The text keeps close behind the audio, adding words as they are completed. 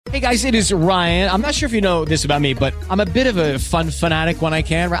Hey guys, it is Ryan. I'm not sure if you know this about me, but I'm a bit of a fun fanatic when I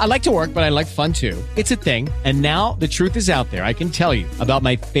can. I like to work, but I like fun too. It's a thing. And now the truth is out there. I can tell you about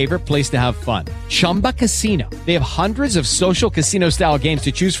my favorite place to have fun. Chumba Casino. They have hundreds of social casino style games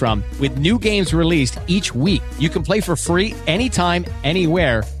to choose from with new games released each week. You can play for free anytime,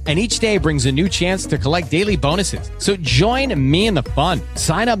 anywhere. And each day brings a new chance to collect daily bonuses. So join me in the fun.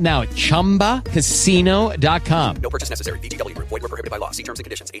 Sign up now at ChumbaCasino.com. No purchase necessary. WDOE. Void where prohibited by law. See terms and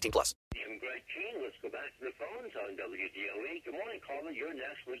conditions. 18+. I'm Greg Keane. Let's go back to the phones on WDOE. Good morning, caller. You're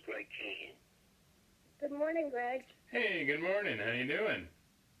next with Greg Keane. Good morning, Greg. Hey, good morning. How you doing?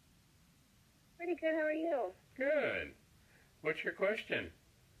 Pretty good. How are you? Good. What's your question?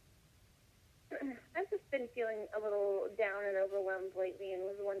 I've just been feeling a little down and overwhelmed lately and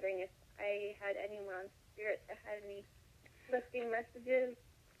was wondering if I had anyone on Spirit that had any lifting messages.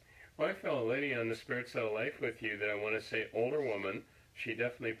 Well, I felt a lady on the Spirit Cell Life with you that I want to say older woman. She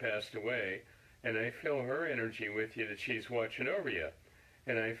definitely passed away. And I feel her energy with you that she's watching over you.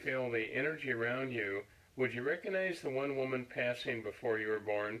 And I feel the energy around you. Would you recognize the one woman passing before you were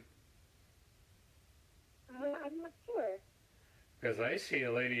born? I'm not sure. Because I see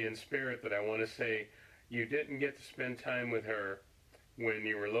a lady in spirit that I want to say you didn't get to spend time with her when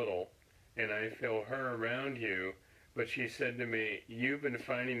you were little, and I feel her around you, but she said to me, you've been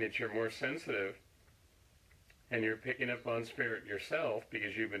finding that you're more sensitive, and you're picking up on spirit yourself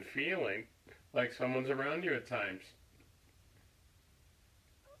because you've been feeling like someone's around you at times.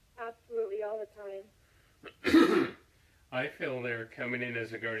 Absolutely, all the time. I feel they're coming in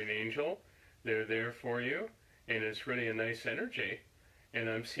as a guardian angel. They're there for you. And it's really a nice energy. And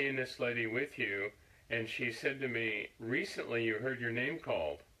I'm seeing this lady with you, and she said to me, recently you heard your name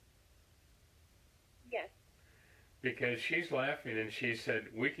called. Yes. Because she's laughing, and she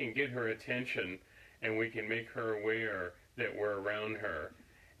said, we can get her attention, and we can make her aware that we're around her,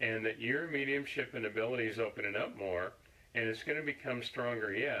 and that your mediumship and ability is opening up more, and it's going to become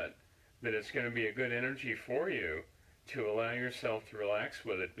stronger yet, that it's going to be a good energy for you to allow yourself to relax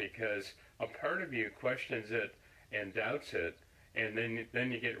with it, because a part of you questions it and doubts it, and then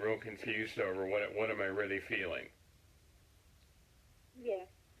you get real confused over what am I really feeling. Yeah.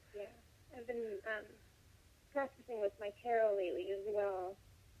 I've been practicing with my tarot lately as well.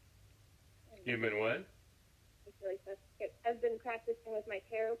 You've been what? I feel like I've been practicing with my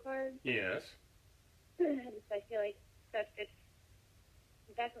tarot cards. Yes. I feel like it's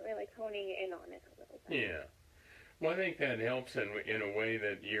definitely like honing in on it a little bit. Yeah. Well, I think that helps in a way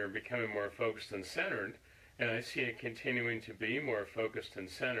that you're becoming more focused and centered, and I see it continuing to be more focused and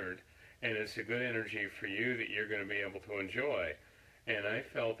centered, and it's a good energy for you that you're going to be able to enjoy. And I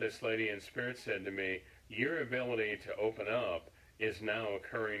felt this lady in spirit said to me, your ability to open up is now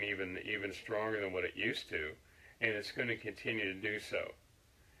occurring even stronger than what it used to, and it's going to continue to do so.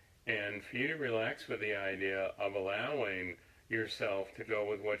 And for you to relax with the idea of allowing yourself to go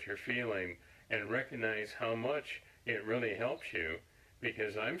with what you're feeling and recognize how much it really helps you,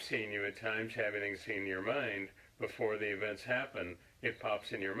 because I'm seeing you at times having things in your mind before the events happen. It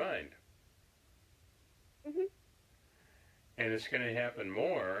pops in your mind. Mm-hmm. And it's going to happen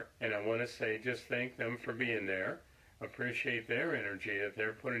more, and I want to say just thank them for being there. Appreciate their energy that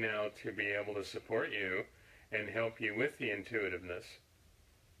they're putting out to be able to support you and help you with the intuitiveness.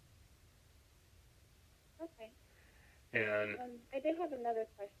 Okay. And I did have another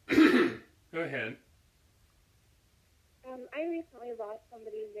question. Go ahead. I recently lost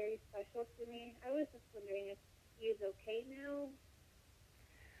somebody very special to me. I was just wondering if he's okay now.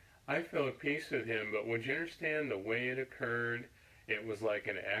 I feel at peace with him, but would you understand the way it occurred? It was like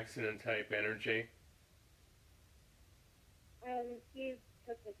an accident-type energy. He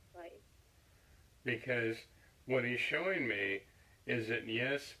took his life. Because what he's showing me is that,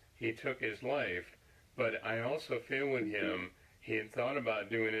 yes, he took his life, but I also feel with him, he had thought about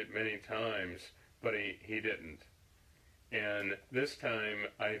doing it many times, but he didn't. And this time,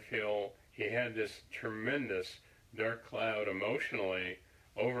 I feel he had this tremendous dark cloud emotionally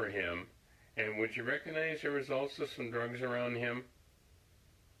over him. And would you recognize there was also some drugs around him?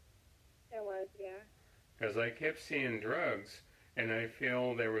 There was, yeah. Because I kept seeing drugs, and I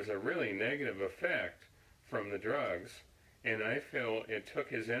feel there was a really negative effect from the drugs, and I feel it took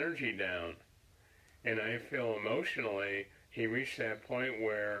his energy down. And I feel emotionally he reached that point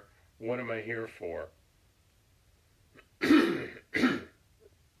where, what am I here for?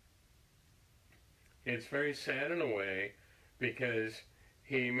 It's very sad in a way, because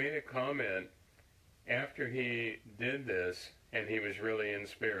he made a comment after he did this, and he was really in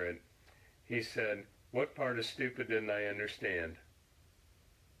spirit. He said, what part of stupid didn't I understand?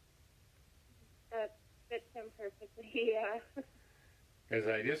 That fits him perfectly, yeah. Because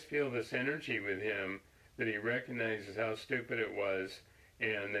I just feel this energy with him that he recognizes how stupid it was,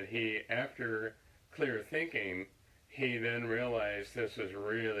 and that he, after clear thinking, he then realized this was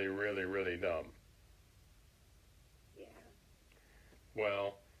really, really, really dumb. Yeah.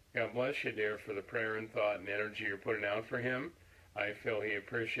 Well, God bless you, dear, for the prayer and thought and energy you're putting out for him. I feel he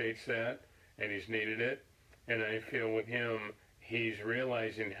appreciates that, and he's needed it. And I feel with him, he's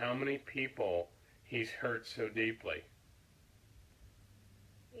realizing how many people he's hurt so deeply.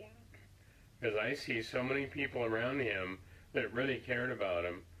 Yeah. Because I see so many people around him that really cared about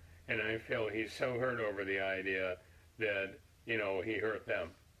him, and I feel he's so hurt over the idea that, he hurt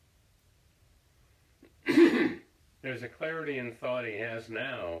them. There's a clarity in thought he has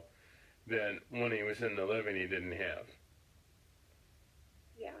now that when he was in the living he didn't have.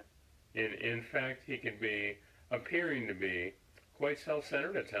 Yeah. In fact, he could be appearing to be quite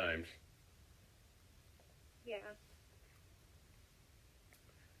self-centered at times. Yeah.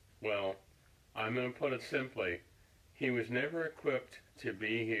 Well, I'm going to put it simply. He was never equipped to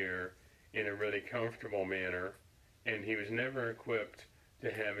be here in a really comfortable manner, and he was never equipped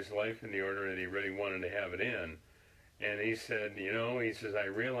to have his life in the order that he really wanted to have it in. And he said, he says, I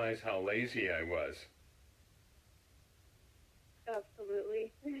realized how lazy I was.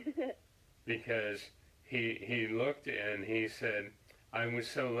 Absolutely. Because he looked and he said, I was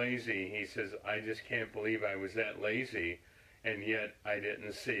so lazy. He says, I just can't believe I was that lazy, and yet I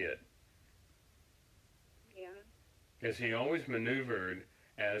didn't see it. Yeah. Because he always maneuvered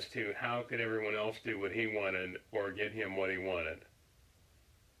as to how could everyone else do what he wanted or get him what he wanted.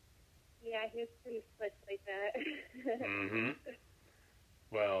 Yeah, he was pretty switched like that. Mm-hmm.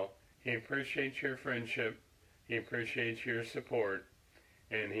 Well, he appreciates your friendship. He appreciates your support.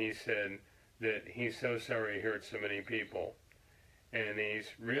 And he said that he's so sorry he hurt so many people. And he's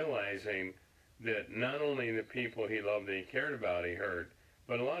realizing that not only the people he loved and he cared about he hurt,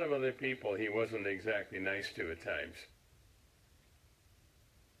 but a lot of other people he wasn't exactly nice to at times.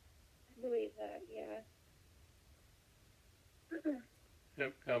 I believe that, yeah.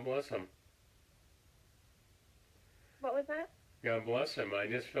 Yep, God bless him. What was that? God bless him. I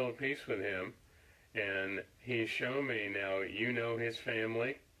just felt peace with him. And he's shown me now, you know his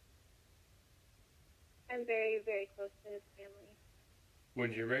family. I'm very, very close to his family.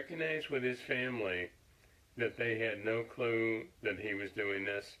 Would you recognize with his family that they had no clue that he was doing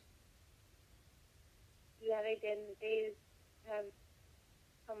this? Yeah, they didn't. They have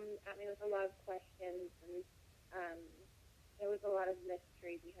come at me with a lot of questions, and there was a lot of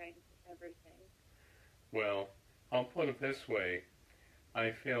mystery behind everything. Well, I'll put it this way.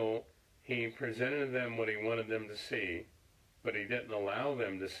 I feel he presented them what he wanted them to see, but he didn't allow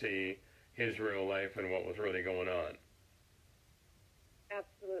them to see his real life and what was really going on.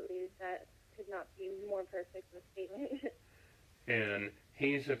 Absolutely. That could not be more perfect of a statement. And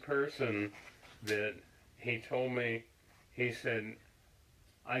he's a person that he told me, he said,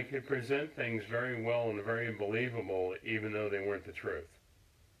 I could present things very well and very believable even though they weren't the truth.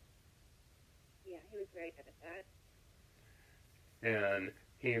 Yeah, he was very good at that. And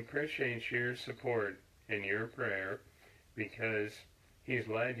he appreciates your support and your prayer because he's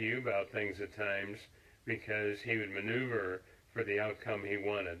lied to you about things at times because he would maneuver for the outcome he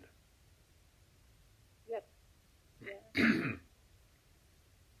wanted. Yep. Yeah.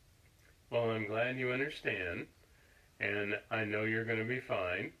 Well, I'm glad you understand, and I know you're going to be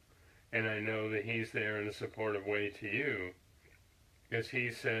fine, and I know that he's there in a supportive way to you because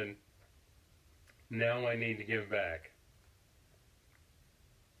he said, now I need to give back.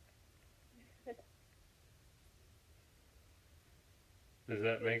 Does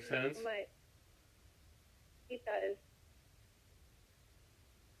that make sense? It does.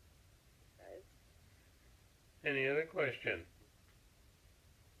 Any other question?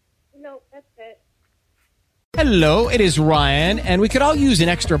 Nope, that's it. Hello, it is Ryan, and we could all use an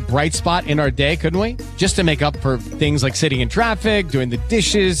extra bright spot in our day, couldn't we? Just to make up for things like sitting in traffic, doing the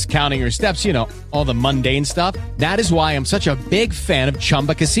dishes, counting your steps, all the mundane stuff. That is why I'm such a big fan of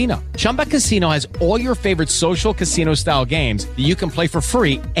Chumba Casino. Chumba Casino has all your favorite social casino-style games that you can play for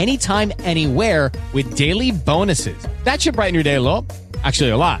free anytime, anywhere with daily bonuses. That should brighten your day a little. Actually,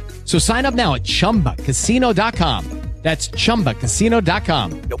 a lot. So sign up now at ChumbaCasino.com. That's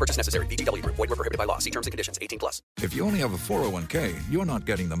ChumbaCasino.com. No purchase necessary. VGW Group. Void where prohibited by law. See terms and conditions. 18 plus. If you only have a 401k, you're not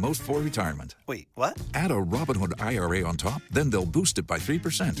getting the most for retirement. Wait, what? Add a Robinhood IRA on top, then they'll boost it by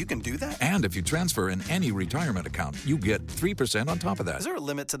 3%. You can do that? And if you transfer in any retirement account, you get 3% on top of that. Is there a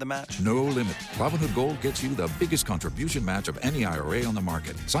limit to the match? No limit. Robinhood Gold gets you the biggest contribution match of any IRA on the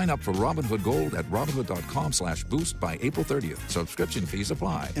market. Sign up for Robinhood Gold at Robinhood.com/boost by April 30th. Subscription fees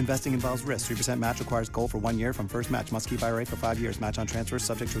apply. Investing involves risk. 3% match requires gold for 1 year from first match. Must keep IRA for 5 years. Match on transfers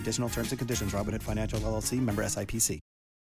subject to additional terms and conditions. Robinhood Financial LLC, member SIPC.